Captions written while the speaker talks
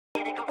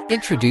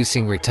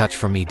Introducing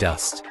Retouch4me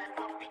Dust,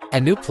 a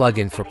new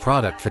plugin for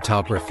product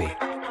photography.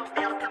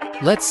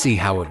 Let's see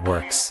how it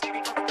works.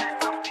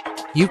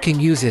 You can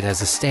use it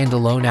as a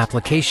standalone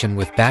application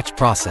with batch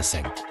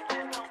processing.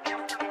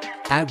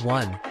 Add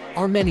one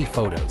or many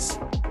photos.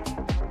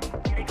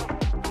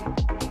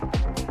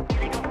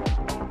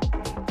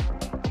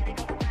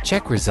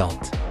 Check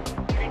result.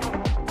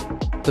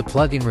 The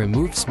plugin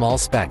removes small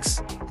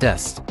specks,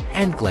 dust,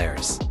 and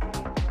glares.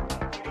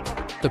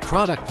 The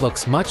product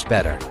looks much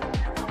better.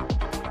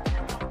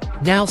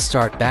 Now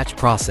start batch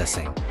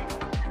processing.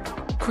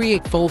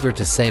 Create folder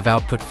to save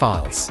output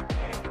files.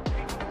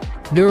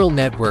 Neural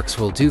networks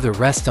will do the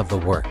rest of the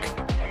work.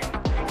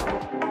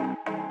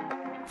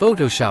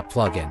 Photoshop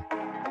plugin.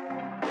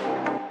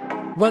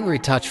 Run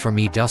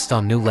Retouch4me Dust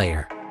on new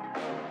layer.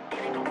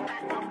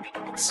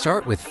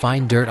 Start with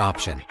fine dirt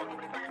option.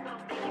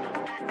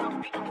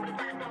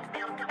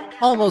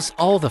 Almost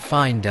all the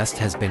fine dust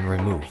has been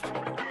removed.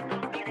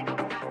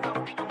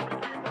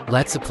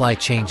 Let's apply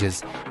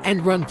changes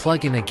and run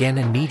plugin again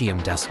in medium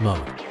dust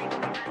mode.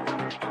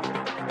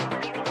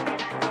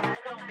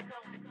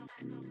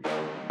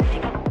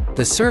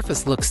 The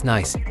surface looks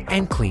nice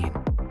and clean.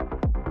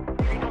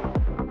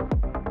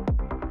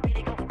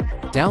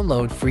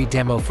 Download free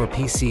demo for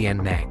PC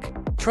and Mac.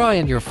 Try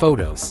on your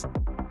photos.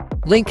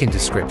 Link in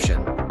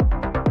description.